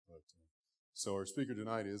So our speaker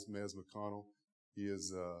tonight is Mez McConnell. He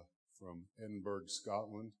is from Edinburgh,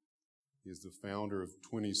 Scotland. He is the founder of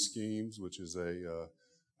 20 Schemes, which is a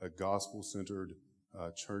gospel-centered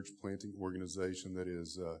church planting organization that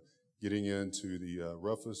is getting into the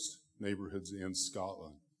roughest neighborhoods in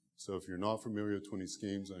Scotland. So if you're not familiar with 20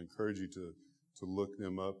 Schemes, I encourage you to look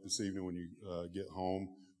them up this evening when you get home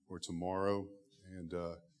or tomorrow. And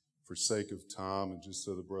for sake of time and just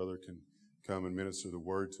so the brother can come and minister the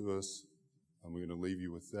word to us, I'm going to leave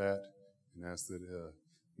you with that and ask that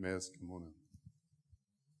Mez, come on up.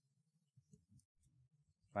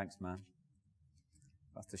 Thanks, man.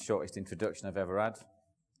 That's the shortest introduction I've ever had.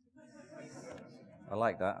 I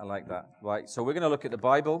like that. Right, so we're going to look at the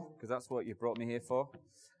Bible, because that's what you brought me here for.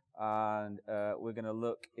 And we're going to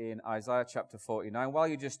look in Isaiah chapter 49. While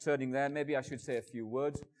you're just turning there, maybe I should say a few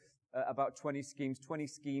words about 20 Schemes. 20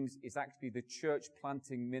 Schemes is actually the church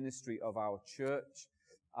planting ministry of our church.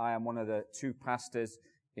 I am one of the two pastors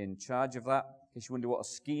in charge of that. In case you wonder what a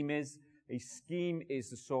scheme is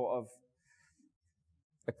the sort of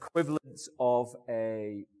equivalent of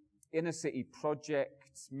a inner city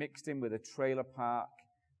project mixed in with a trailer park,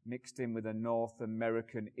 mixed in with a North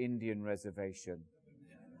American Indian reservation,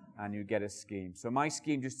 and you get a scheme. So my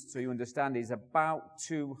scheme, just so you understand, is about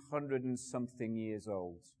 200 and something years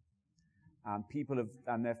old, and people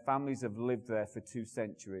and their families have lived there for 2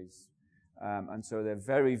 centuries, and so they're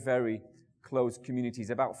very, very close communities.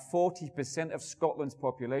 About 40% of Scotland's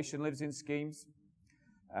population lives in schemes.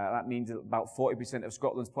 That means about 40% of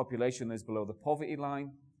Scotland's population lives below the poverty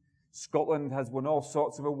line. Scotland has won all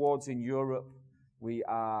sorts of awards in Europe. We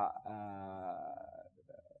are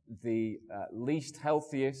the least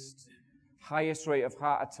healthiest, highest rate of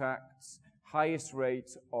heart attacks, highest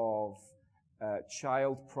rate of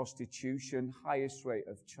child prostitution, highest rate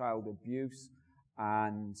of child abuse,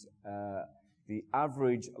 and the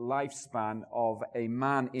average lifespan of a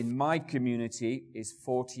man in my community is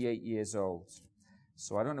 48 years old.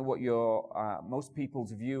 So I don't know what most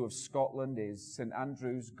people's view of Scotland is. St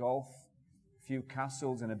Andrews, golf, a few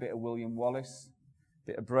castles and a bit of William Wallace, a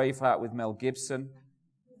bit of Braveheart with Mel Gibson.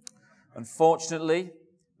 Unfortunately,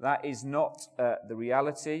 that is not the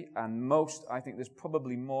reality, and I think there's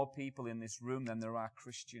probably more people in this room than there are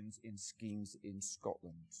Christians in schemes in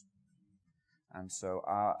Scotland. And so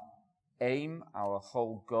our aim, our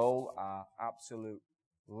whole goal, our absolute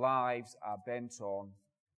lives are bent on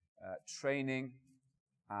training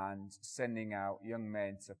and sending out young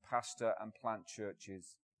men to pastor and plant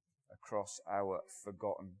churches across our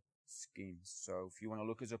forgotten schemes. So if you want to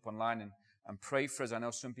look us up online and pray for us, I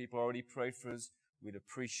know some people already prayed for us, we'd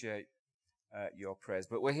appreciate your prayers.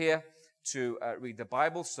 But we're here to read the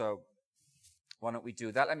Bible, so why don't we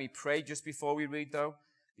do that? Let me pray just before we read, though,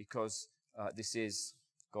 because this is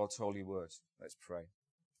God's holy word. Let's pray.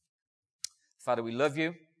 Father, we love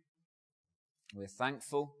you. We're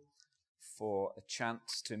thankful for a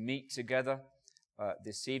chance to meet together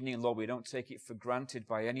this evening. And Lord, we don't take it for granted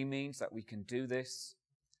by any means that we can do this,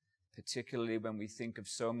 particularly when we think of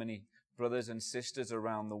so many brothers and sisters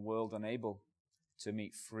around the world unable to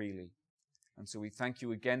meet freely. And so we thank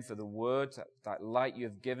you again for the word, that light you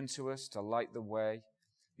have given to us to light the way,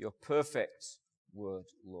 your perfect word,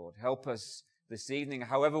 Lord. Help us this evening,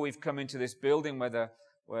 however we've come into this building, whether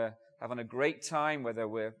we're having a great time, whether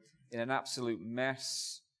we're in an absolute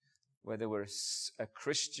mess, whether we're a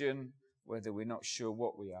Christian, whether we're not sure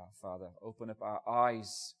what we are, Father. Open up our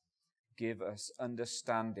eyes, give us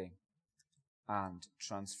understanding, and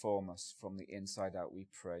transform us from the inside out, we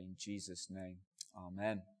pray. In Jesus' name,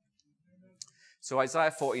 amen. So Isaiah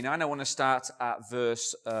 49, I want to start at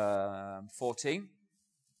verse 14.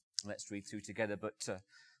 Let's read through together.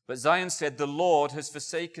 But Zion said, "The Lord has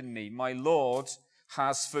forsaken me. My Lord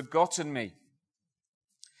has forgotten me."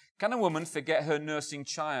 Can a woman forget her nursing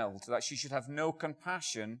child, that she should have no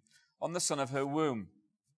compassion on the son of her womb?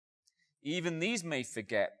 Even these may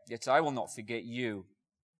forget, yet I will not forget you.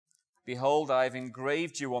 Behold, I have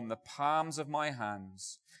engraved you on the palms of my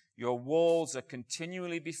hands. Your walls are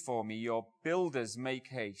continually before me. Your builders make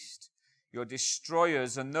haste. Your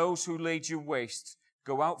destroyers and those who laid you waste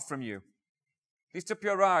go out from you. Lift up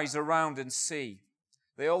your eyes around and see.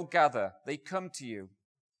 They all gather. They come to you.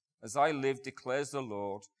 As I live, declares the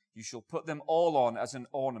Lord, you shall put them all on as an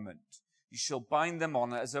ornament. You shall bind them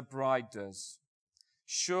on as a bride does.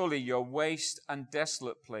 Surely your waste and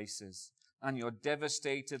desolate places and your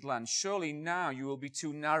devastated land, surely now you will be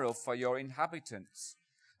too narrow for your inhabitants,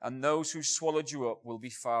 and those who swallowed you up will be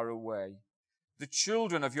far away. The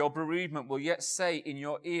children of your bereavement will yet say in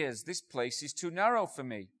your ears, this place is too narrow for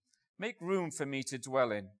me. Make room for me to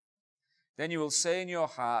dwell in. Then you will say in your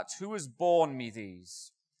heart, who has borne me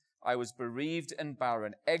these? I was bereaved and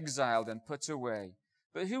barren, exiled and put away.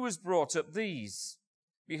 But who has brought up these?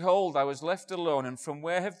 Behold, I was left alone, and from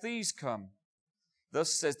where have these come?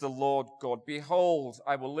 Thus says the Lord God, behold,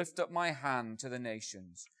 I will lift up my hand to the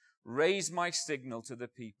nations, raise my signal to the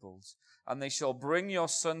peoples, and they shall bring your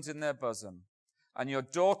sons in their bosom, and your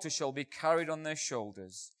daughters shall be carried on their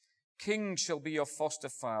shoulders. Kings shall be your foster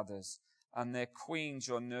fathers, and their queens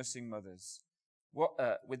your nursing mothers.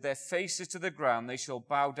 With their faces to the ground they shall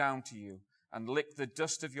bow down to you, and lick the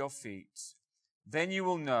dust of your feet. Then you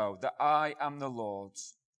will know that I am the Lord.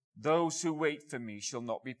 Those who wait for me shall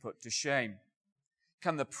not be put to shame.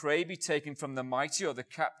 Can the prey be taken from the mighty, or the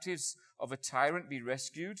captives of a tyrant be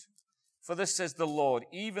rescued? For thus says the Lord,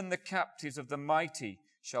 even the captives of the mighty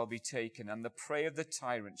shall be taken, and the prey of the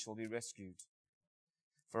tyrant shall be rescued.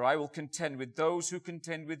 For I will contend with those who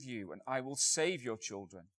contend with you, and I will save your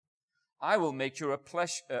children. I will make your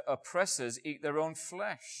oppressors eat their own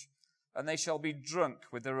flesh, and they shall be drunk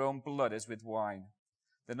with their own blood as with wine.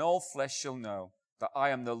 Then all flesh shall know that I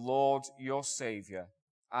am the Lord your Savior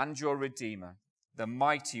and your Redeemer, the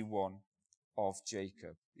mighty one of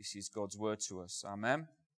Jacob. This is God's word to us. Amen.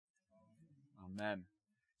 Amen.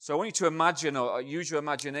 So I want you to imagine, or use your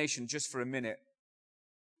imagination just for a minute.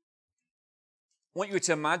 I want you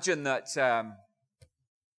to imagine that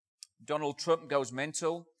Donald Trump goes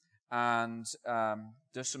mental and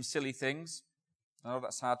does some silly things. I know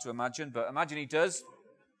that's hard to imagine, but imagine he does.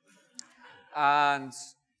 And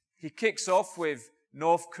he kicks off with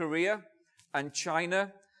North Korea and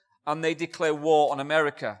China, and they declare war on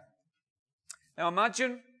America. Now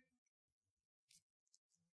imagine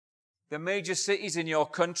the major cities in your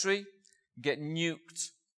country get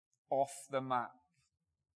nuked off the map.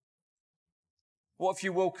 What if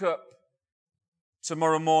you woke up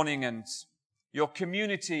tomorrow morning and your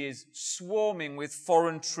community is swarming with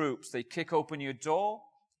foreign troops? They kick open your door.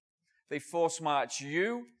 They force march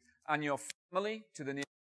you and your family to the nearest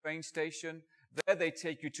train station. There they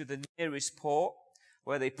take you to the nearest port,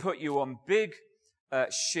 where they put you on big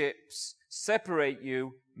ships, separate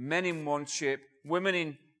you, men in one ship, women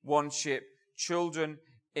in one ship, children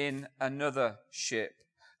in another ship.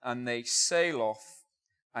 And they sail off,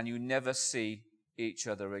 and you never see each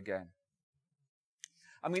other again.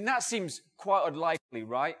 I mean, that seems quite unlikely,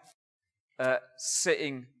 right?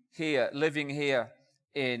 Sitting here, living here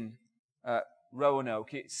in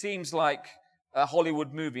Roanoke. It seems like a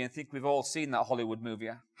Hollywood movie. I think we've all seen that Hollywood movie,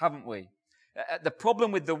 haven't we? The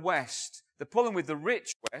problem with the West, the problem with the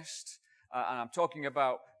rich West, and I'm talking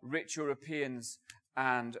about rich Europeans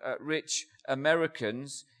and rich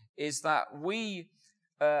Americans, is that we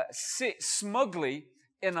sit smugly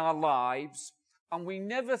in our lives, and we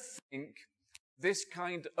never think this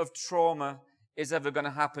kind of trauma is ever going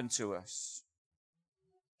to happen to us.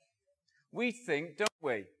 We think, don't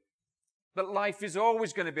we, that life is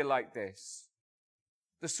always going to be like this.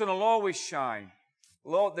 The sun will always shine.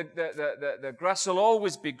 Lord, the grass will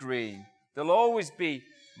always be green. There'll always be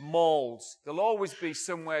malls. There'll always be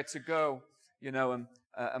somewhere to go,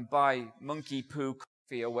 and buy monkey poo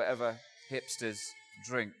coffee or whatever hipsters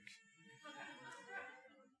drink.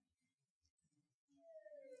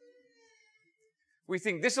 We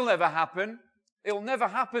think this will never happen. It'll never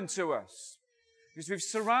happen to us. Because we've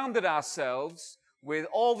surrounded ourselves with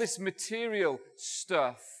all this material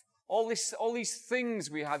stuff, all these things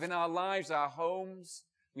we have in our lives, our homes.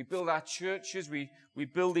 We build our churches, we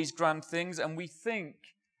build these grand things, and we think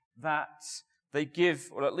that they give,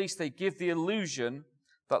 or at least they give the illusion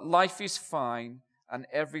that life is fine and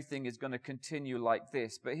everything is going to continue like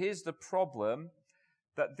this. But here's the problem,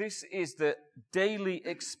 that this is the daily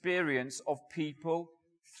experience of people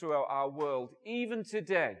throughout our world, even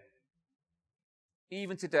today.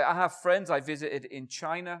 Even today. I have friends I visited in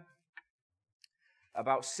China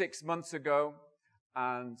about 6 months ago,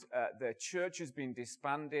 and their church has been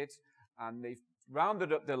disbanded, and they've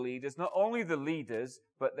rounded up the leaders, not only the leaders,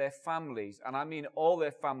 but their families. And I mean all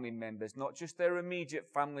their family members, not just their immediate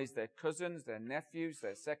families, their cousins, their nephews,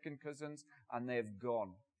 their second cousins, and they've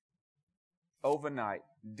gone. Overnight,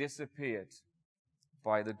 disappeared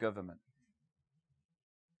by the government.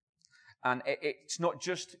 And it's not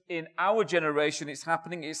just in our generation it's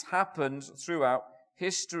happening, it's happened throughout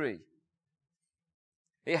history.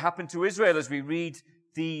 It happened to Israel as we read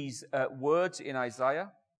these words in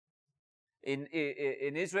Isaiah. In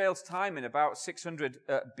Israel's time, in about 600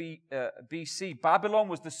 BC, Babylon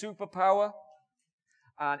was the superpower,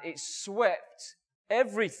 and it swept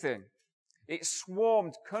everything. It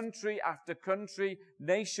swarmed country after country,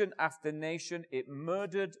 nation after nation. It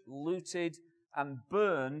murdered, looted, and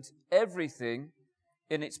burned everything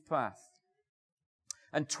in its path.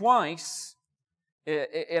 And twice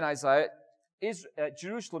in Isaiah,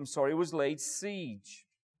 Jerusalem, was laid siege.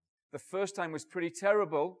 The first time was pretty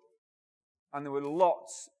terrible, and there were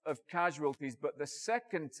lots of casualties, but the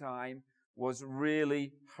second time was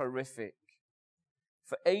really horrific.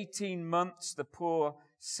 For 18 months, the poor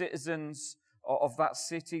citizens of that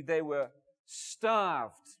city, they were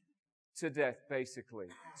starved to death, basically,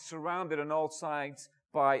 surrounded on all sides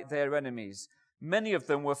by their enemies. Many of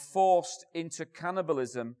them were forced into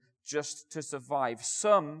cannibalism just to survive.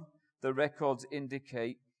 Some, the records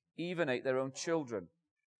indicate, even ate their own children.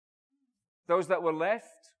 Those that were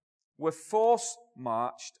left were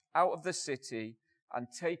force-marched out of the city and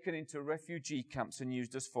taken into refugee camps and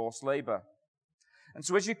used as forced labor. And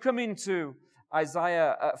so as you come into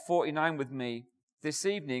Isaiah 49 with me this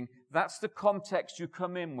evening, that's the context you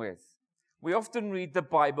come in with. We often read the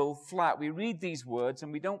Bible flat. We read these words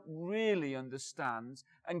and we don't really understand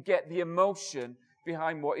and get the emotion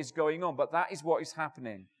behind what is going on. But that is what is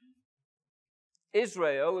happening.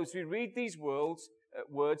 Israel, as we read these words,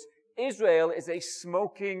 Israel is a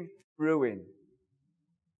smoking ruin.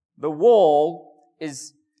 The wall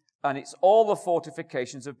and all the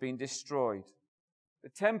fortifications have been destroyed. The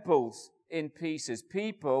temple's in pieces.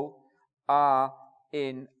 People are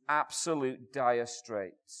in absolute dire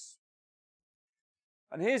straits.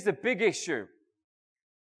 And here's the big issue.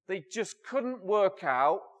 They just couldn't work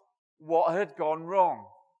out what had gone wrong.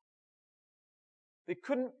 They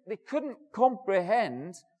couldn't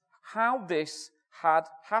comprehend how this had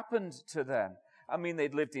happened to them. I mean,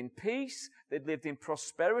 they'd lived in peace, they'd lived in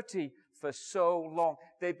prosperity for so long.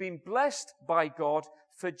 They'd been blessed by God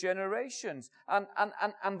for generations. And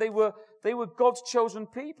they were God's chosen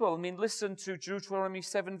people. I mean, listen to Deuteronomy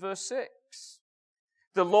 7 verse 6.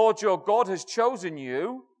 The Lord your God has chosen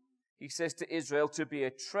you, he says to Israel, to be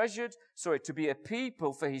a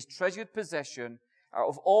people for his treasured possession out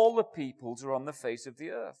of all the peoples who are on the face of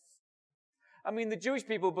the earth. I mean, the Jewish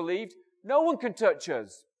people believed no one can touch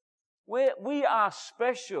us. We are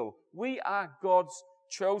special. We are God's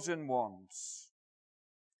chosen ones.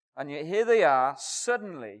 And yet here they are,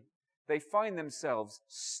 suddenly they find themselves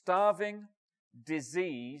starving,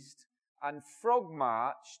 diseased, and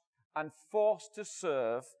frog-marched and forced to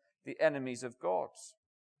serve the enemies of God.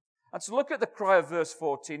 And so look at the cry of verse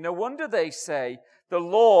 14. No wonder they say, the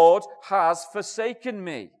Lord has forsaken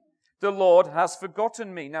me. The Lord has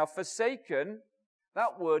forgotten me. Now, forsaken,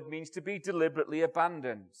 that word means to be deliberately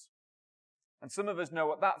abandoned. And some of us know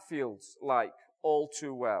what that feels like all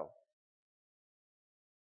too well.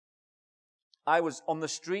 I was on the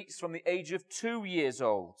streets from the age of 2 years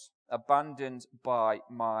old, abandoned by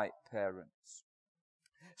my parents.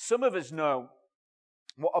 Some of us know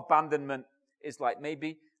what abandonment is like.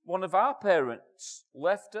 Maybe one of our parents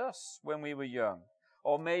left us when we were young.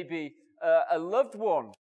 Or maybe a loved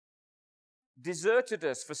one deserted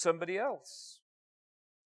us for somebody else.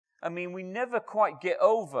 I mean, we never quite get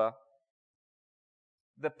over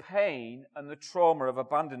the pain and the trauma of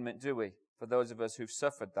abandonment, do we? For those of us who've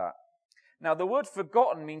suffered that. Now, the word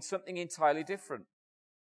forgotten means something entirely different.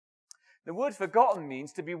 The word forgotten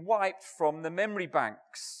means to be wiped from the memory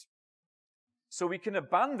banks. So we can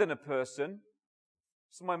abandon a person.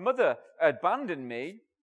 So my mother abandoned me,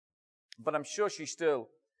 but I'm sure she still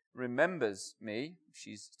remembers me.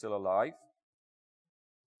 She's still alive.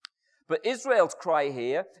 But Israel's cry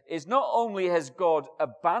here is not only has God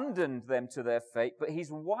abandoned them to their fate, but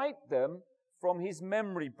he's wiped them from his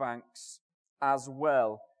memory banks as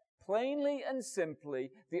well. Plainly and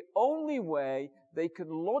simply, the only way they can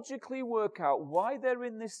logically work out why they're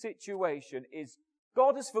in this situation is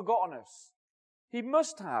God has forgotten us. He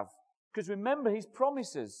must have, because remember his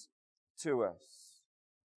promises to us.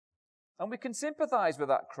 And we can sympathize with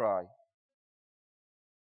that cry.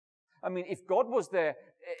 I mean, if God was there,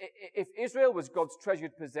 if Israel was God's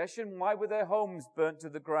treasured possession, why were their homes burnt to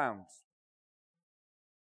the ground?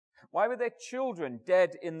 Why were their children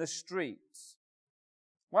dead in the streets?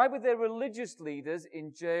 Why were their religious leaders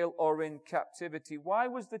in jail or in captivity? Why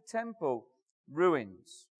was the temple ruined?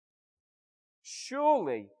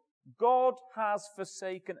 Surely God has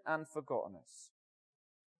forsaken and forgotten us.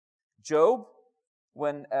 Job,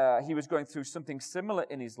 when he was going through something similar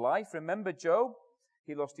in his life, remember Job?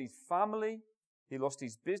 He lost his family, he lost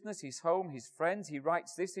his business, his home, his friends. He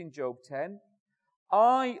writes this in Job 10,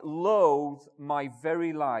 I loathe my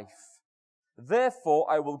very life. Therefore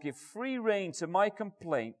I will give free rein to my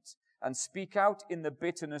complaint and speak out in the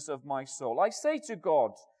bitterness of my soul. I say to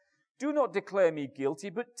God, do not declare me guilty,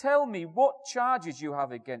 but tell me what charges you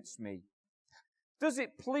have against me. Does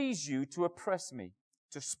it please you to oppress me,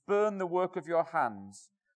 to spurn the work of your hands,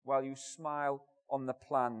 while you smile on the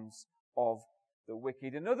plans of the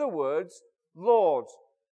wicked? In other words, Lord,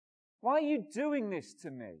 why are you doing this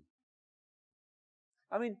to me?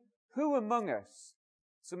 I mean, who among us,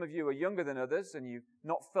 some of you are younger than others and you've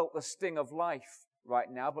not felt the sting of life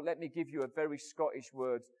right now, but let me give you a very Scottish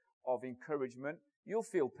word of encouragement. You'll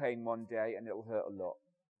feel pain one day and it'll hurt a lot.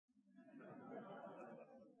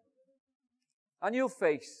 And you'll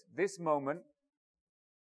face this moment.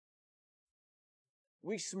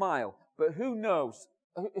 We smile, but who knows?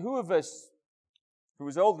 Who of us who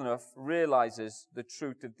is old enough realizes the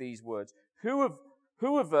truth of these words? Who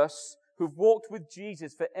of us who've walked with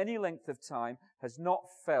Jesus for any length of time has not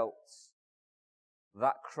felt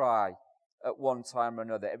that cry at one time or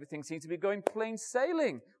another? Everything seems to be going plain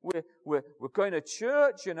sailing. We're going to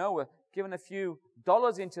church, we're giving a few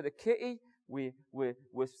dollars into the kitty. We're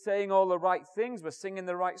saying all the right things. We're singing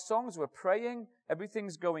the right songs. We're praying.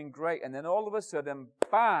 Everything's going great. And then all of a sudden,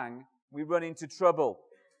 bang, we run into trouble.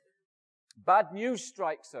 Bad news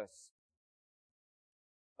strikes us.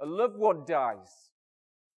 A loved one dies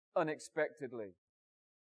unexpectedly.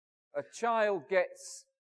 A child gets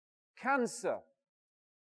cancer.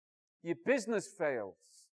 Your business fails.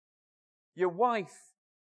 Your wife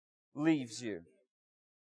leaves you.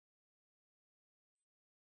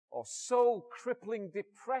 Or soul-crippling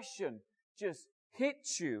depression just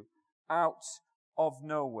hits you out of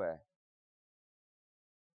nowhere.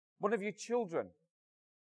 One of your children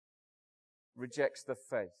rejects the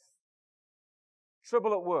faith.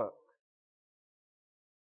 Trouble at work.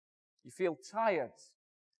 You feel tired.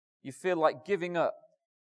 You feel like giving up.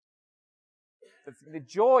 The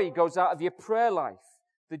joy goes out of your prayer life.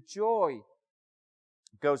 The joy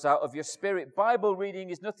goes out of your spirit. Bible reading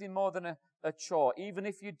is nothing more than a chore, even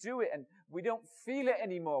if you do it and we don't feel it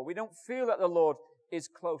anymore. We don't feel that the Lord is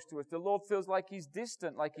close to us. The Lord feels like He's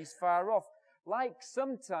distant, like He's far off, like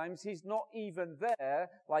sometimes He's not even there,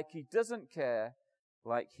 like He doesn't care,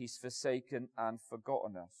 like He's forsaken and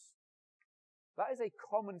forgotten us. That is a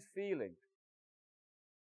common feeling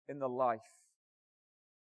in the life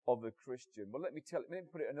of a Christian. Well, let me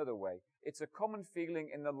put it another way. It's a common feeling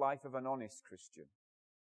in the life of an honest Christian.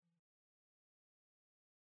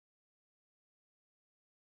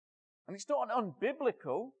 And it's not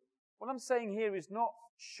unbiblical. What I'm saying here is not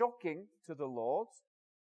shocking to the Lord.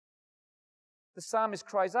 The psalmist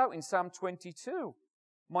cries out in Psalm 22,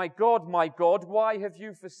 my God, why have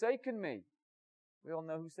you forsaken me? We all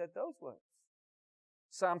know who said those words.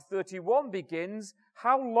 Psalm 31 begins,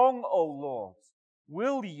 how long, O Lord,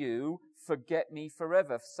 will you forget me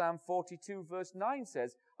forever? Psalm 42 verse 9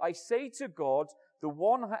 says, I say to God, the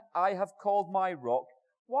one I have called my rock,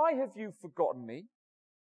 why have you forgotten me?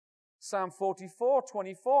 Psalm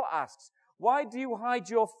 44:24 asks, why do you hide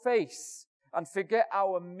your face and forget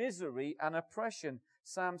our misery and oppression?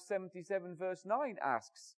 Psalm 77 verse 9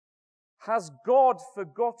 asks, has God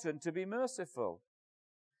forgotten to be merciful?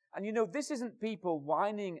 And this isn't people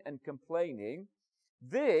whining and complaining.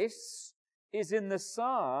 This is in the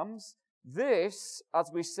Psalms. This, as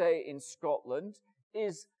we say in Scotland,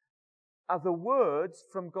 are the words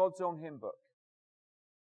from God's own hymn book.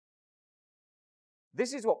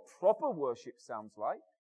 This is what proper worship sounds like.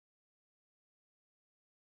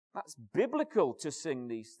 That's biblical to sing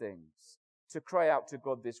these things, to cry out to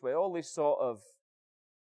God this way. All this sort of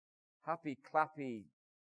happy, clappy,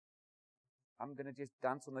 I'm going to just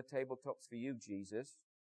dance on the tabletops for you, Jesus,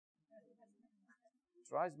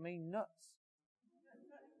 drives me nuts.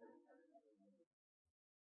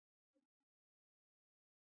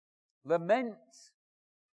 Lament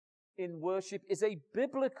in worship is a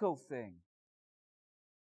biblical thing.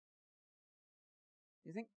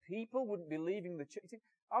 You think people wouldn't be leaving the church?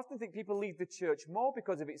 I often think people leave the church more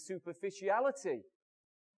because of its superficiality.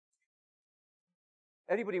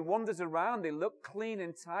 Everybody wanders around, they look clean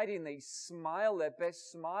and tidy, and they smile their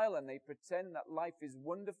best smile, and they pretend that life is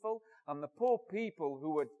wonderful. And the poor people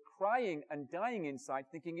who are crying and dying inside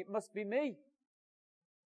thinking, it must be me.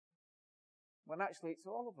 When actually it's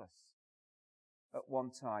all of us at one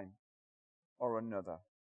time or another.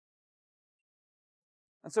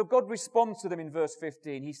 And so God responds to them in verse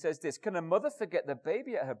 15. He says this, can a mother forget the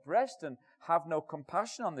baby at her breast and have no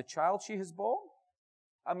compassion on the child she has born?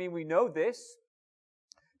 I mean, we know this,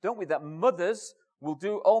 don't we, that mothers will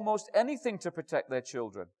do almost anything to protect their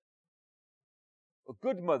children. Well,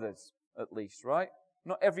 good mothers, at least, right?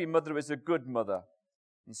 Not every mother is a good mother.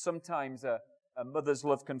 And sometimes a mother's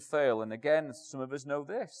love can fail. And again, some of us know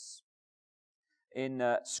this.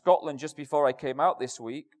 In Scotland, just before I came out this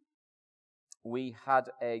week, we had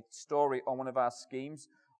a story on one of our schemes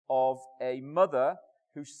of a mother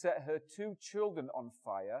who set her 2 children on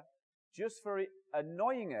fire just for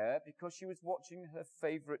annoying her because she was watching her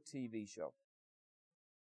favorite TV show.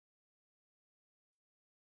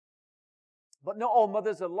 But not all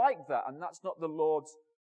mothers are like that, and that's not the Lord's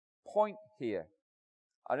point here.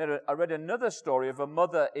 I read another story of a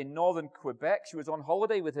mother in northern Quebec. She was on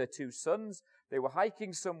holiday with her 2 sons. They were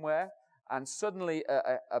hiking somewhere, and suddenly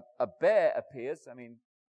a bear appears. I mean,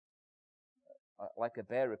 like a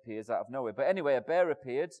bear appears out of nowhere. But anyway, a bear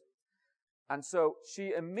appeared, and so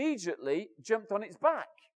she immediately jumped on its back,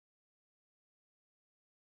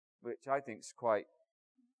 which I think is quite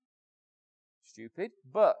stupid,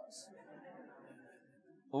 but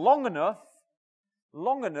long enough,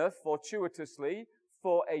 fortuitously,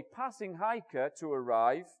 for a passing hiker to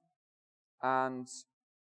arrive and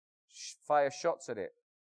fire shots at it.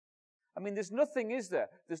 I mean, there's nothing, is there?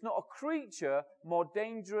 There's not a creature more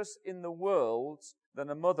dangerous in the world than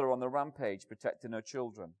a mother on the rampage protecting her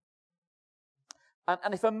children.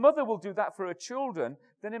 And if a mother will do that for her children,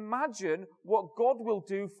 then imagine what God will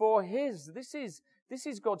do for his. This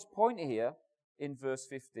is God's point here in verse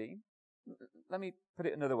 15. Let me put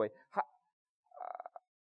it another way.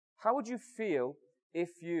 How would you feel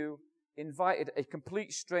if you invited a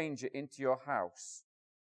complete stranger into your house?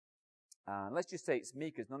 And let's just say it's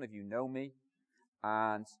me, because none of you know me.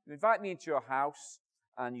 And you invite me into your house,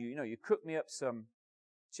 and you cook me up some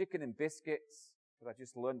chicken and biscuits, because I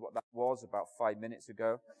just learned what that was about 5 minutes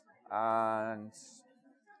ago. And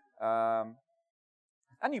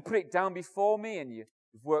you put it down before me, and you've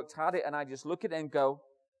worked hard at it, and I just look at it and go,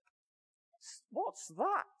 what's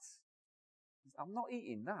that? I'm not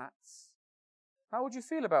eating that. How would you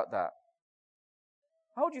feel about that?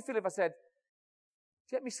 How would you feel if I said,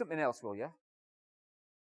 get me something else, will you?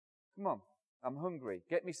 Come on, I'm hungry.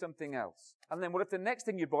 Get me something else. And then what if the next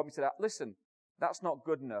thing you brought me said, listen, that's not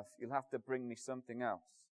good enough. You'll have to bring me something else.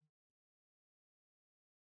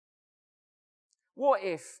 What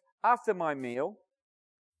if, after my meal,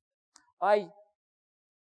 I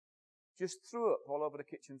just threw up all over the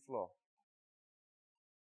kitchen floor?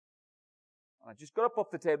 And I just got up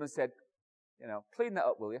off the table and said, clean that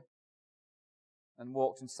up, will you? And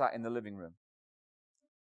walked and sat in the living room.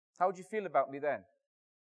 How would you feel about me then?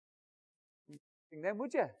 Then,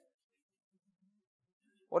 would you?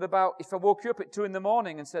 What about if I woke you up at 2 a.m.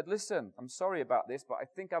 and said, listen, I'm sorry about this, but I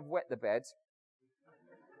think I've wet the bed.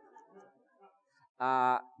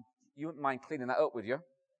 You wouldn't mind cleaning that up, would you? I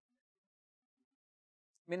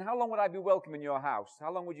mean, how long would I be welcome in your house?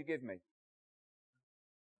 How long would you give me?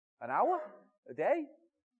 An hour? A day?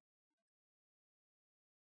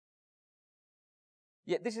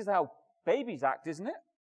 Yet this is how babies act, isn't it?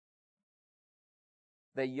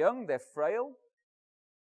 They're young, they're frail.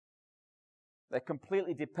 They're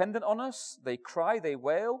completely dependent on us. They cry, they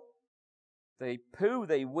wail. They poo,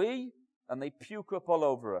 they wee, and they puke up all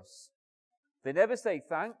over us. They never say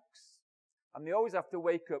thanks, and they always have to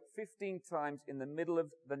wake up 15 times in the middle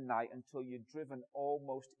of the night until you're driven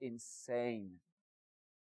almost insane.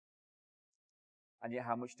 And yet,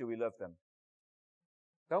 how much do we love them?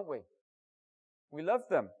 Don't we? We love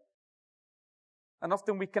them. And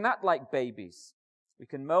often we can act like babies. We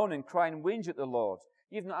can moan and cry and whinge at the Lord.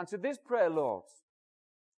 You've not answered this prayer, Lord.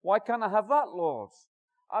 Why can't I have that, Lord?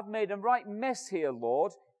 I've made a right mess here,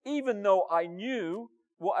 Lord. Even though I knew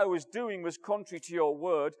what I was doing was contrary to your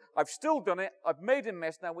word, I've still done it. I've made a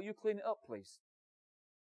mess. Now, will you clean it up, please?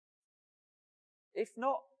 If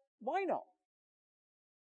not, why not?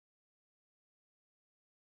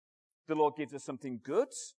 The Lord gives us something good.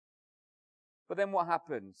 But then what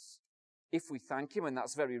happens? If we thank him, and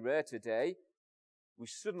that's very rare today, we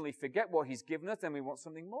suddenly forget what he's given us, and we want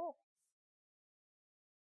something more.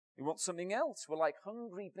 We want something else. We're like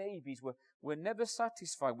hungry babies. We're never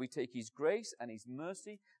satisfied. We take his grace and his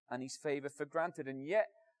mercy and his favor for granted. And yet,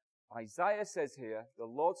 Isaiah says here, the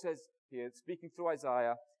Lord says here, speaking through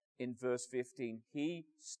Isaiah in verse 15, he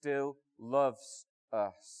still loves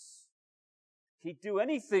us. He'd do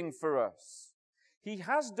anything for us. He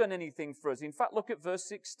has done anything for us. In fact, look at verse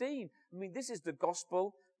 16. I mean, this is the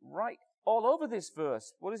gospel right all over this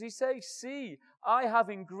verse. What does he say? See, I have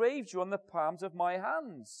engraved you on the palms of my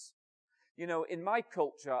hands. In my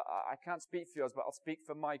culture, I can't speak for yours, but I'll speak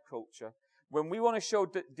for my culture. When we want to show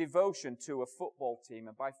devotion to a football team,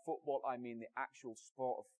 and by football I mean the actual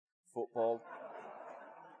sport of football.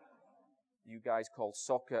 You guys call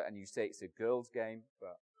soccer and you say it's a girls' game,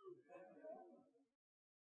 but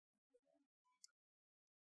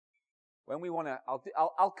when we want to,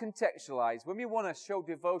 I'll contextualize. When we want to show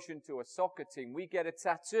devotion to a soccer team, we get a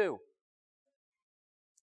tattoo.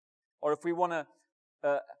 Or if we want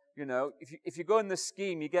to, if you go in the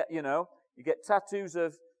scheme, you get tattoos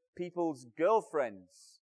of people's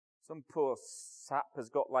girlfriends. Some poor sap has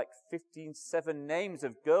got like 7 names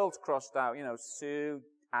of girls crossed out. Sue,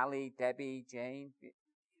 Ali, Debbie, Jane.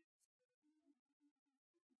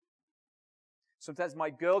 Sometimes my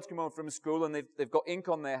girls come home from school and they've got ink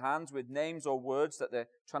on their hands with names or words that they're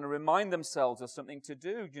trying to remind themselves of something to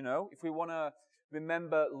do, you know. If we want to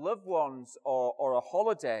remember loved ones or a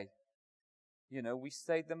holiday, you know, we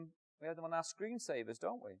have them on our screensavers,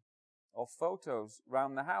 don't we? Or photos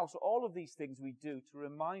around the house. All of these things we do to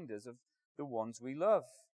remind us of the ones we love.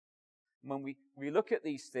 When we look at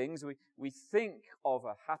these things, we think of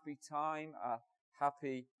a happy time, a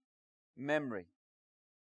happy memory.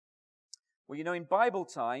 Well, you know, in Bible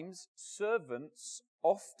times, servants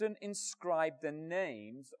often inscribed the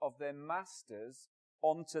names of their masters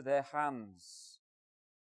onto their hands.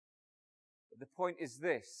 But the point is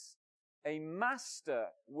this: a master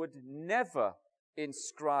would never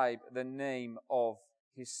inscribe the name of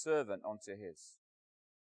his servant onto his.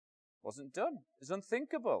 It wasn't done. It's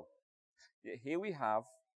unthinkable. Yet here we have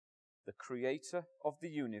the creator of the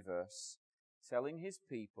universe telling his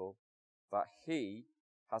people that he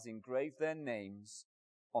has engraved their names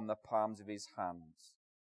on the palms of his hands.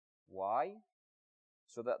 Why?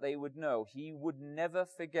 So that they would know he would never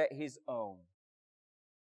forget his own,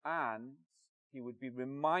 and he would be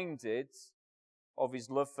reminded of his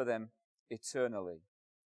love for them eternally.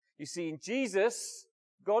 You see, in Jesus,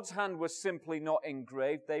 God's hand was simply not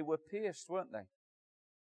engraved. They were pierced, weren't they?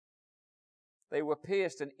 They were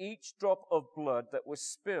pierced, and each drop of blood that was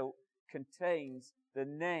spilt contains the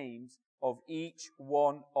names of each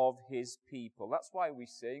one of his people. That's why we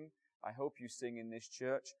sing. I hope you sing in this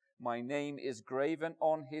church. My name is graven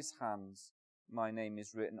on his hands. My name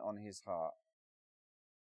is written on his heart.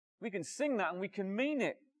 We can sing that and we can mean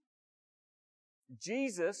it.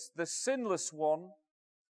 Jesus, the sinless one,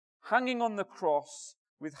 hanging on the cross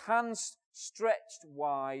with hands stretched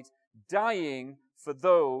wide, dying for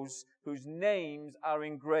those whose names are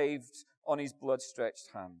engraved on his blood-stretched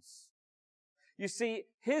hands. You see,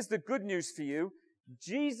 here's the good news for you.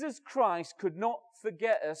 Jesus Christ could not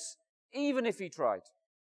forget us even if he tried.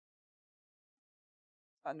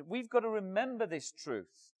 And we've got to remember this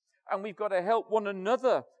truth. And we've got to help one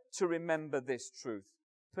another to remember this truth,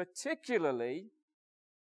 particularly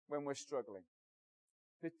when we're struggling.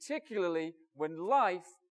 Particularly when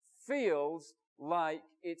life feels like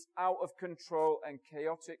it's out of control and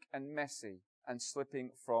chaotic and messy and slipping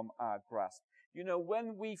from our grasp. You know,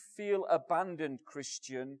 when we feel abandoned,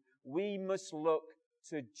 Christian, we must look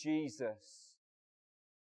to Jesus.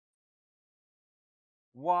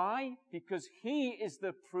 Why? Because he is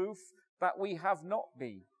the proof that we have not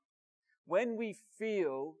been. When we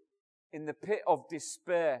feel in the pit of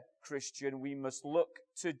despair, Christian, we must look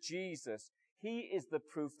to Jesus. He is the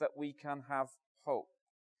proof that we can have hope.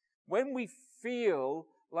 When we feel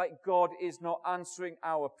like God is not answering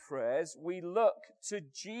our prayers, we look to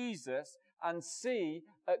Jesus and see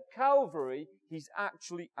at Calvary, he's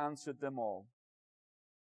actually answered them all.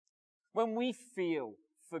 When we feel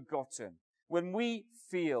forgotten, when we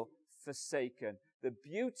feel forsaken, the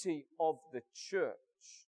beauty of the church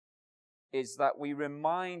is that we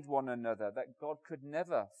remind one another that God could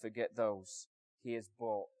never forget those he has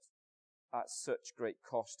bought at such great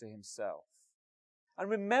cost to himself. And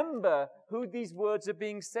remember who these words are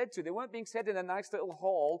being said to. They weren't being said in a nice little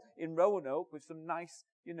hall in Roanoke with some nice,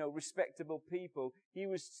 respectable people. He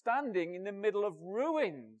was standing in the middle of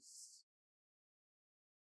ruins.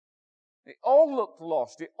 It all looked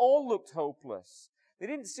lost. It all looked hopeless. They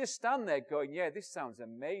didn't just stand there going, yeah, this sounds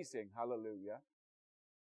amazing, hallelujah.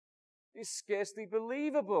 It's scarcely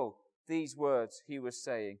believable, these words he was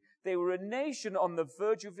saying. They were a nation on the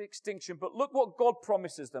verge of extinction, but look what God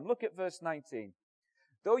promises them. Look at verse 19.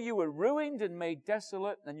 Though you were ruined and made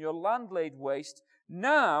desolate and your land laid waste,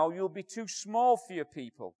 now you'll be too small for your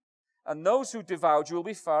people, and those who devoured you will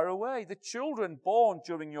be far away. The children born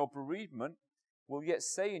during your bereavement will yet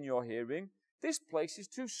say in your hearing, this place is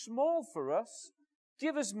too small for us.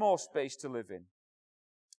 Give us more space to live in.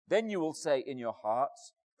 Then you will say in your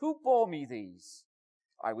hearts, who bore me these?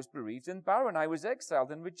 I was bereaved and barren. I was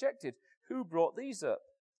exiled and rejected. Who brought these up?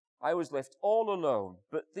 I was left all alone.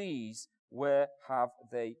 But these, where have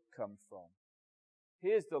they come from?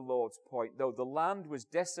 Here's the Lord's point. Though the land was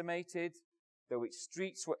decimated, though its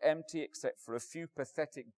streets were empty except for a few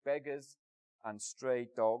pathetic beggars and stray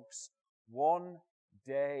dogs, one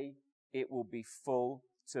day it will be full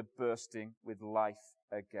to bursting with life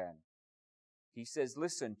again. He says,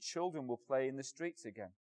 listen, children will play in the streets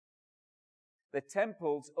again. The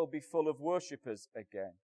temples will be full of worshippers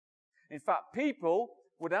again. In fact, people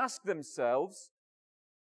would ask themselves,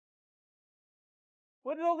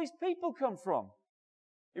 where did all these people come from?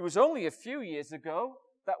 It was only a few years ago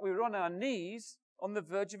that we were on our knees on the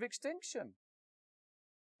verge of extinction.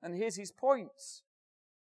 And here's his point.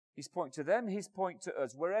 His point to them, his point to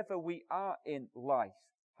us, wherever we are in life,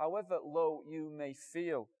 however low you may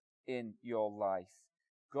feel in your life,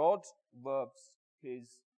 God loves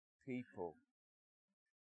his people.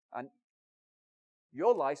 And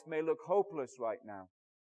your life may look hopeless right now.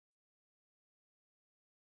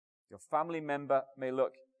 Your family member may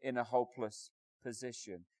look in a hopeless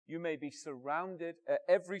position. You may be surrounded at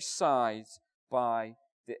every side by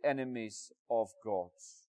the enemies of God.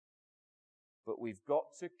 But we've got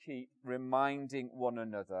to keep reminding one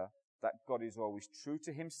another that God is always true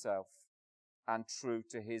to himself and true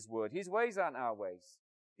to his word. His ways aren't our ways.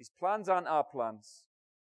 His plans aren't our plans.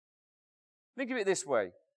 Think of it this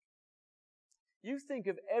way. You think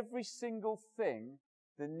of every single thing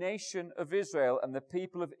the nation of Israel and the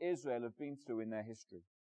people of Israel have been through in their history.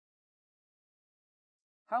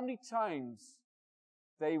 How many times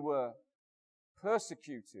they were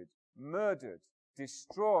persecuted, murdered,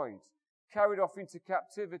 destroyed, carried off into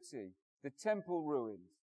captivity, the temple ruined,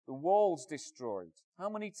 the walls destroyed. How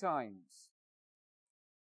many times?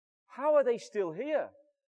 How are they still here?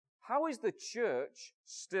 How is the church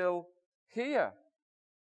still here?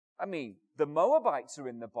 I mean, the Moabites are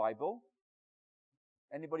in the Bible.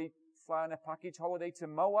 Anybody fly on a package holiday to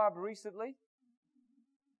Moab recently?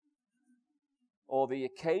 Or the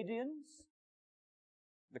Akkadians?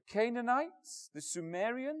 The Canaanites? The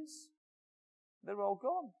Sumerians? They're all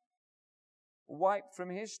gone. Wiped from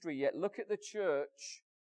history. Yet look at the church,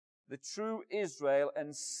 the true Israel,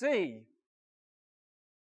 and see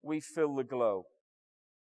we fill the globe.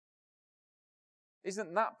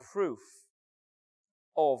 Isn't that proof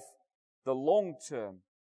of the long-term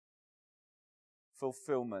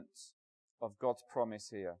fulfillment of God's promise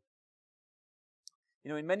here?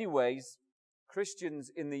 You know, in many ways, Christians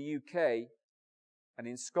in the UK and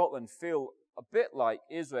in Scotland feel a bit like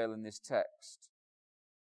Israel in this text.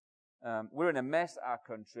 We're in a mess, our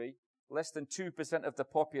country. Less than 2% of the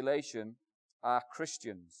population are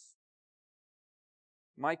Christians.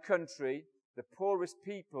 My country, the poorest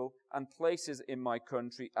people and places in my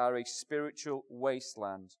country are a spiritual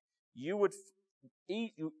wasteland. You would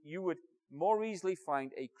more easily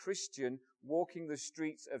find a Christian walking the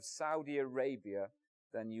streets of Saudi Arabia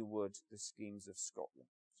than you would the schemes of Scotland.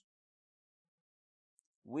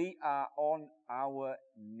 We are on our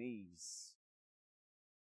knees.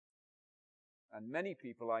 And many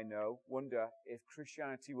people I know wonder if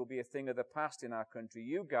Christianity will be a thing of the past in our country.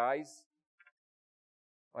 You guys,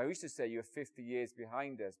 I used to say you're 50 years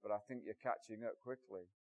behind us, but I think you're catching up quickly.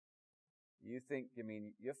 You think,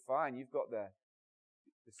 you're fine. You've got the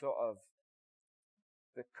sort of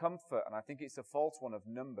the comfort, and I think it's a false one, of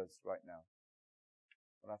numbers right now.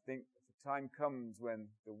 But I think if the time comes when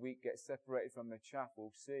the wheat gets separated from the chaff,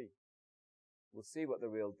 we'll see. We'll see what the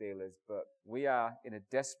real deal is, but we are in a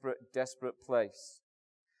desperate, desperate place.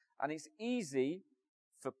 And it's easy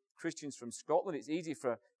for Christians from Scotland, it's easy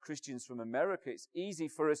for Christians from America, it's easy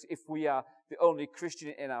for us if we are the only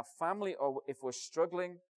Christian in our family or if we're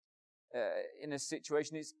struggling in a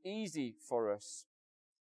situation, it's easy for us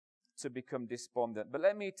to become despondent. But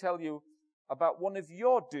let me tell you about one of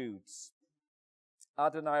your dudes,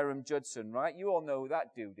 Adoniram Judson, right? You all know who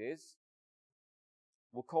that dude is.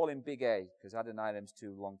 We'll call him Big A, because Adoniram's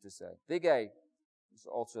too long to say. Big A is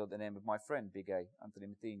also the name of my friend, Big A, Anthony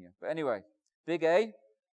Mathenia. But anyway, Big A,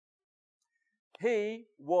 he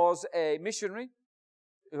was a missionary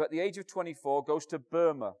who at the age of 24 goes to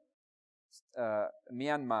Burma,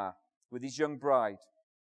 Myanmar, with his young bride.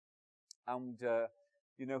 And,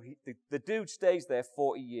 the dude stays there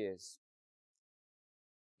 40 years.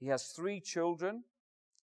 He has 3 children,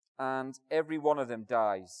 and every one of them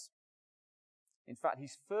dies. In fact,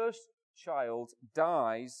 his first child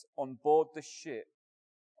dies on board the ship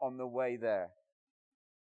on the way there.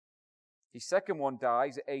 His second one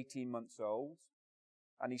dies at 18 months old,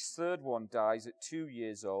 and his third one dies at 2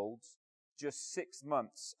 years old, just 6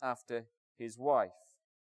 months after his wife.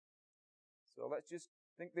 So let's just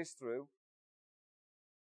think this through.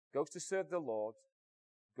 Goes to serve the Lord,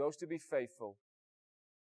 goes to be faithful.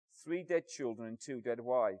 3 dead children and 2 dead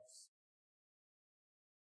wives.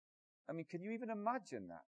 Can you even imagine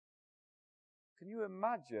that? Can you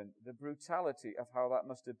imagine the brutality of how that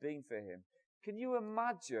must have been for him? Can you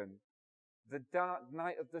imagine the dark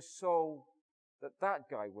night of the soul that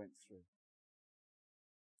guy went through?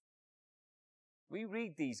 We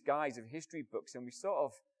read these guys of history books and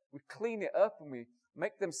we clean it up and we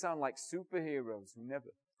make them sound like superheroes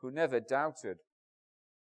who never doubted.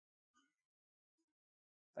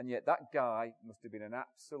 And yet that guy must have been an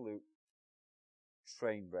absolute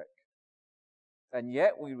train wreck. And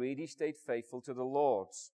yet we read he stayed faithful to the Lord.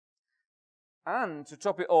 And to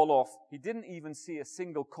top it all off, he didn't even see a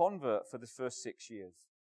single convert for the first 6 years.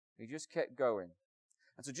 He just kept going.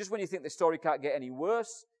 And so just when you think the story can't get any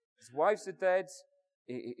worse, his wives are dead,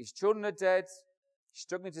 his children are dead, he's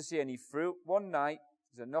struggling to see any fruit. One night,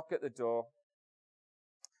 there's a knock at the door,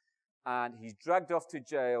 and he's dragged off to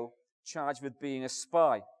jail, charged with being a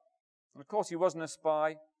spy. And of course, he wasn't a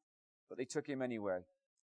spy, but they took him anyway.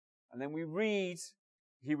 And then we read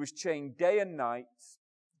he was chained day and night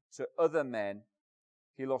to other men.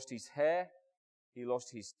 He lost his hair, he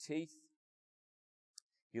lost his teeth,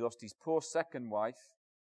 he lost his poor second wife.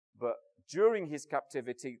 But during his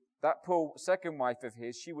captivity, that poor second wife of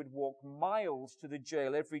his, she would walk miles to the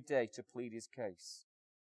jail every day to plead his case.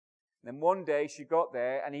 And then one day she got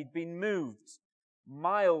there and he'd been moved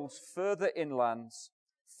miles further inland,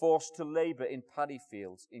 forced to labor in paddy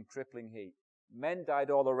fields in crippling heat. Men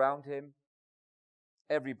died all around him.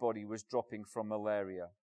 Everybody was dropping from malaria.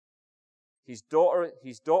 His daughter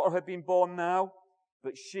had been born now,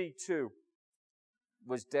 but she too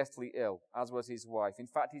was deathly ill, as was his wife. In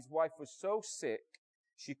fact, his wife was so sick,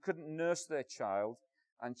 she couldn't nurse their child,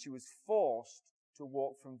 and she was forced to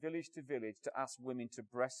walk from village to village to ask women to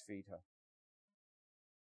breastfeed her.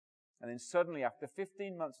 And then suddenly, after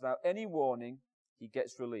 15 months, without any warning, he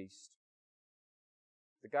gets released.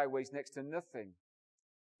 The guy weighs next to nothing.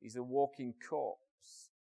 He's a walking corpse.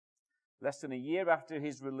 Less than a year after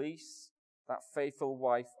his release, that faithful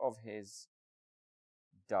wife of his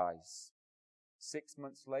dies. 6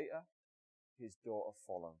 months later, his daughter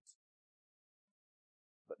followed.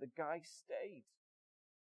 But the guy stayed.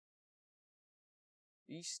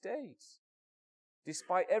 He stayed.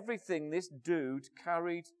 Despite everything, this dude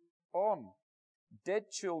carried on. Dead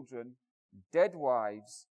children, dead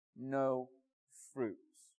wives, no fruit.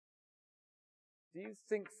 Do you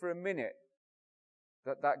think for a minute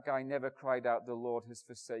that guy never cried out, "The Lord has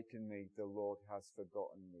forsaken me, the Lord has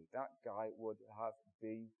forgotten me"? That guy would have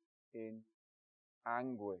been in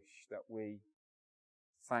anguish that we,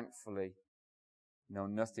 thankfully, know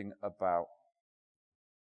nothing about.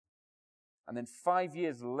 And then 5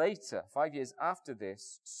 years later, 5 years after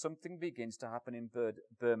this, something begins to happen in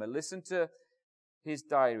Burma. Listen to his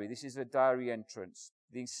diary. This is a diary entrance.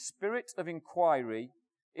 The spirit of inquiry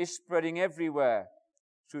is spreading everywhere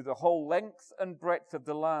through the whole length and breadth of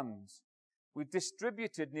the land. We've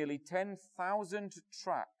distributed nearly 10,000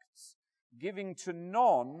 tracts, giving to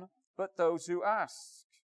none but those who ask.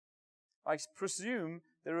 I presume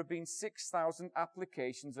there have been 6,000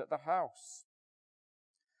 applications at the house.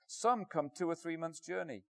 Some come 2 or 3 months'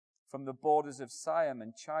 journey from the borders of Siam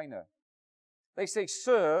and China. They say,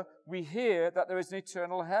 "Sir, we hear that there is an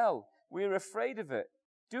eternal hell. We are afraid of it.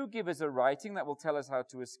 Do give us a writing that will tell us how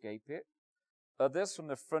to escape it." Others from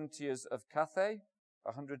the frontiers of Cathay,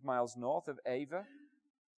 100 miles north of Ava.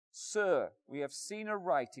 "Sir, we have seen a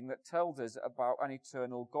writing that tells us about an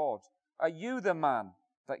eternal God. Are you the man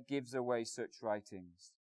that gives away such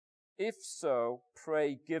writings? If so,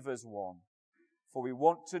 pray give us one, for we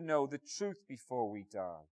want to know the truth before we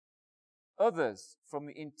die." Others from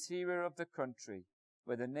the interior of the country,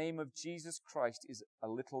 where the name of Jesus Christ is a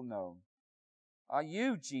little known. "Are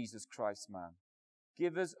you Jesus Christ, man?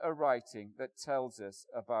 Give us a writing that tells us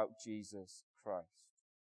about Jesus Christ."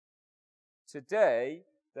 Today,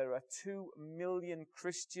 there are 2 million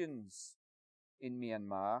Christians in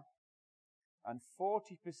Myanmar, and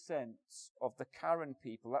 40% of the Karen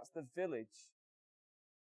people, that's the village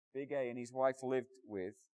Big A and his wife lived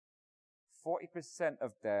with, 40%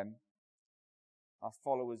 of them are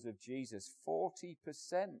followers of Jesus.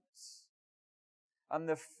 40%. And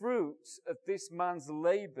the fruit of this man's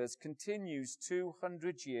labors continues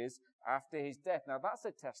 200 years after his death. Now that's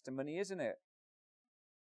a testimony, isn't it?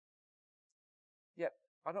 Yet,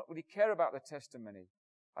 I don't really care about the testimony.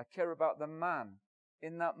 I care about the man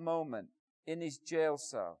in that moment, in his jail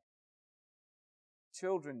cell.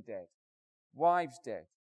 Children dead, wives dead,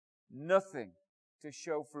 nothing to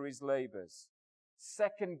show for his labors.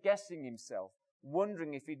 Second guessing himself,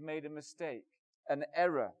 wondering if he'd made a mistake, an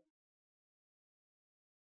error.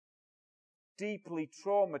 Deeply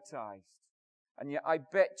traumatized. And yet I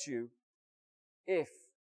bet you, if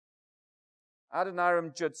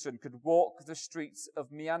Adoniram Judson could walk the streets of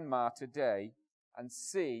Myanmar today and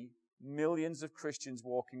see millions of Christians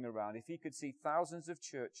walking around, if he could see thousands of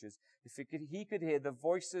churches, if he could hear the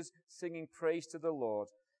voices singing praise to the Lord,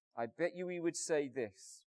 I bet you he would say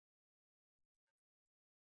this: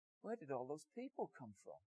 "Where did all those people come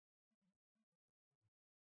from?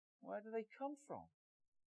 Where do they come from?"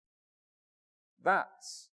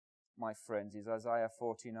 That, my friends, is Isaiah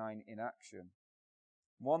 49 in action.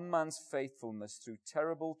 One man's faithfulness through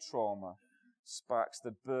terrible trauma sparks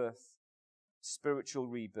the birth spiritual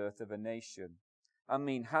rebirth of a nation. I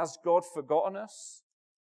mean, has God forgotten us?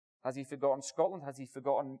 Has he forgotten Scotland? Has he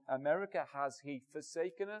forgotten America? Has he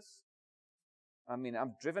forsaken us? I mean,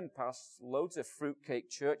 I'm driven past loads of fruitcake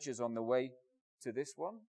churches on the way to this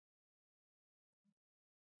one.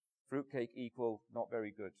 Fruitcake equal not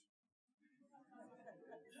very good.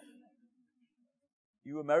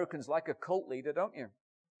 You Americans like a cult leader, don't you?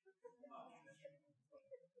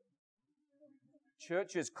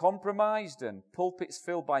 Churches compromised and pulpits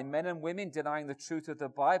filled by men and women denying the truth of the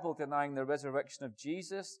Bible, denying the resurrection of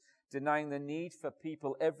Jesus, denying the need for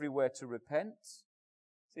people everywhere to repent.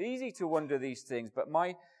 It's easy to wonder these things, but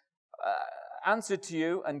my answer to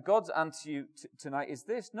you and God's answer to you tonight is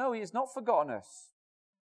this. No, he has not forgotten us.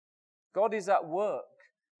 God is at work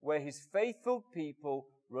where his faithful people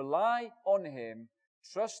rely on him,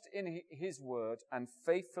 trust in his word, and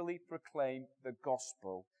faithfully proclaim the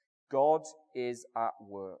gospel. God is at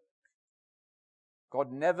work.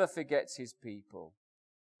 God never forgets his people.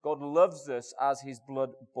 God loves us as his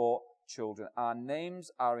blood-bought children. Our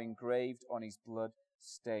names are engraved on his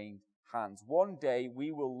blood-stained hands. One day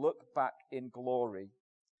we will look back in glory,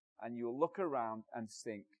 and you'll look around and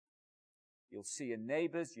think, you'll see your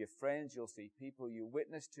neighbors, your friends, you'll see people you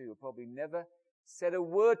witness to who probably never said a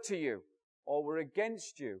word to you or were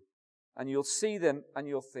against you. And you'll see them and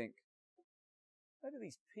you'll think, where do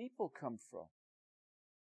these people come from?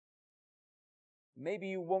 Maybe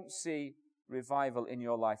you won't see revival in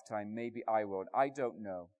your lifetime. Maybe I won't. I don't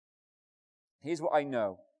know. Here's what I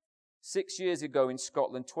know. 6 years ago in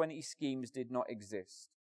Scotland, 20 schemes did not exist.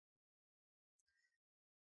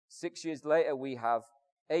 6 years later, we have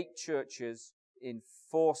 8 churches in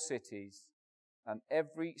 4 cities, and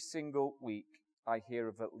every single week I hear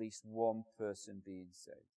of at least one person being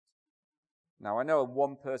saved. Now, I know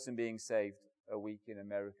one person being saved a week in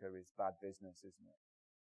America is bad business, isn't it?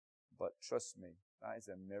 But trust me, that is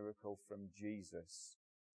a miracle from Jesus,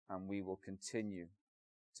 and we will continue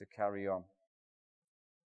to carry on.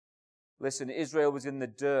 Listen, Israel was in the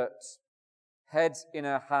dirt, heads in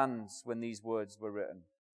her hands when these words were written.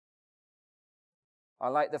 I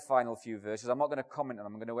like the final few verses. I'm not going to comment on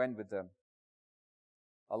them. I'm going to end with them.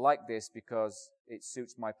 I like this because it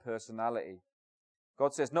suits my personality.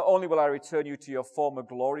 God says, not only will I return you to your former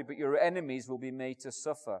glory, but your enemies will be made to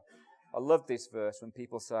suffer. I love this verse when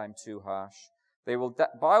people say I'm too harsh. They will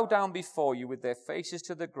bow down before you with their faces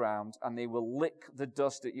to the ground, and they will lick the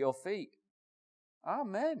dust at your feet.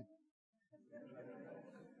 Amen.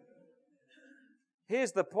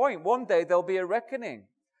 Here's the point. One day there'll be a reckoning.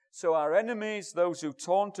 So our enemies, those who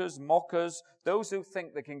taunt us, mock us, those who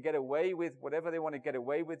think they can get away with whatever they want to get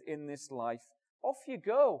away with in this life, off you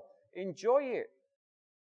go. Enjoy it.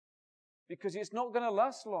 Because it's not going to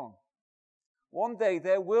last long. One day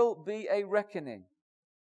there will be a reckoning.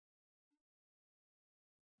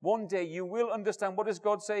 One day you will understand. What does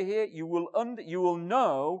God say here? You will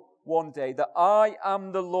know one day that I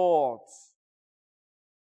am the Lord.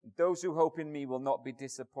 Those who hope in me will not be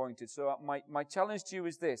disappointed. So my challenge to you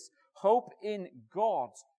is this. Hope in God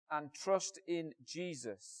and trust in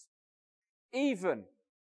Jesus. Even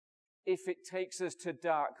if it takes us to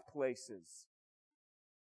dark places.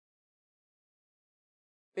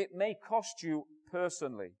 It may cost you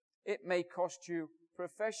personally. It may cost you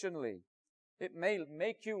professionally. It may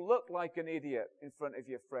make you look like an idiot in front of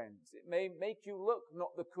your friends. It may make you look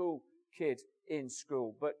not the cool kid in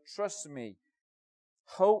school. But trust me,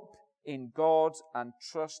 hope in God and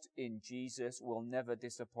trust in Jesus will never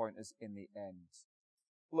disappoint us in the end.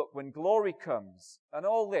 Look, when glory comes and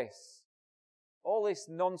all this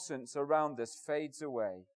nonsense around us fades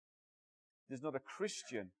away, there's not a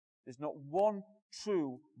Christian, there's not one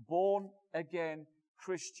true born-again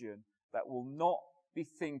Christian that will not be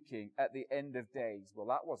thinking at the end of days, well,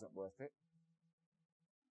 that wasn't worth it.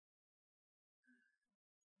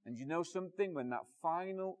 And you know something? When that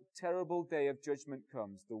final terrible day of judgment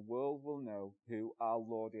comes, the world will know who our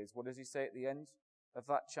Lord is. What does he say at the end of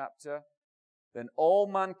that chapter? Then all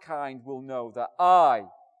mankind will know that I,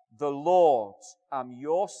 the Lord, am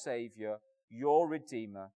your Savior, your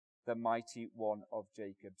Redeemer, the mighty one of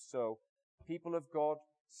Jacob. So, people of God,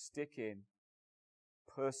 stick in,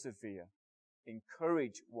 persevere,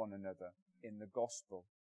 encourage one another in the gospel.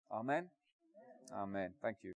 Amen? Amen. Thank you.